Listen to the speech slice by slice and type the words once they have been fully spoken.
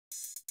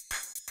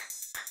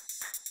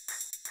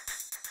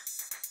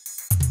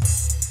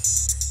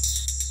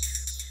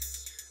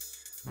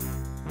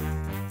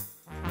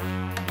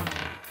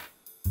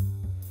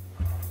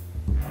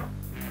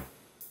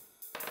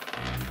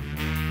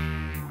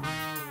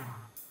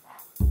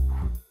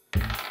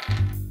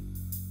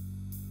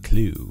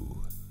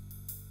Clue.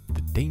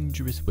 The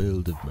dangerous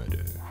world of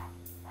murder,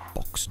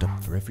 boxed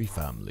up for every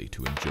family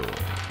to enjoy.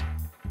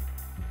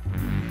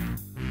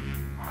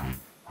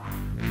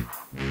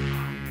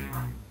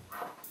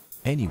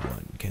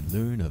 Anyone can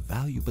learn a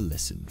valuable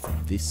lesson from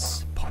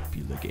this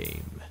popular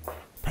game,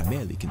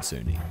 primarily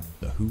concerning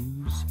the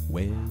who's,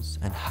 where's,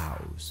 and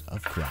how's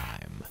of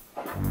crime.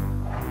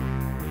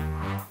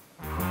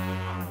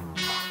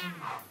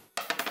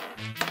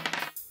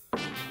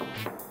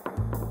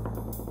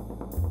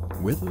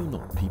 Whether or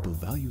not people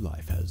value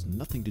life has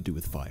nothing to do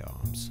with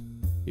firearms.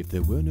 If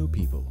there were no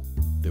people,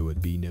 there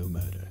would be no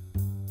murder.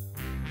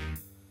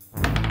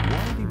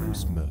 Why do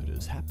most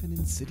murders happen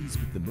in cities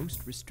with the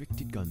most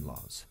restricted gun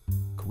laws?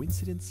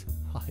 Coincidence?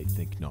 I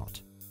think not.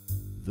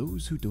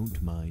 Those who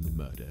don't mind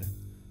murder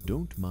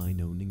don't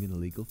mind owning an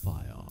illegal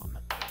firearm.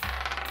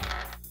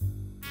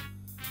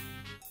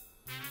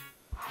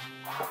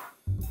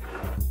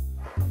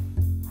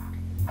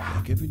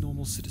 Like every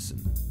normal citizen,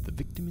 the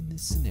victim in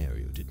this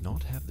scenario did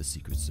not have the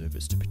Secret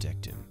Service to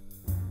protect him.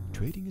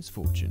 Trading his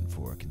fortune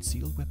for a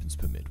concealed weapons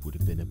permit would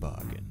have been a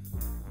bargain.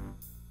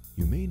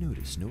 You may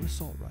notice no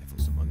assault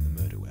rifles among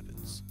the murder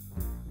weapons.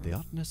 They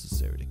aren't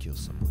necessary to kill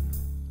someone.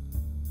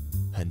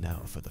 And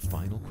now for the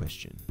final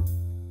question.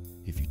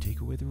 If you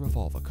take away the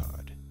revolver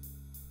card,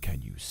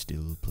 can you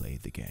still play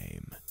the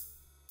game?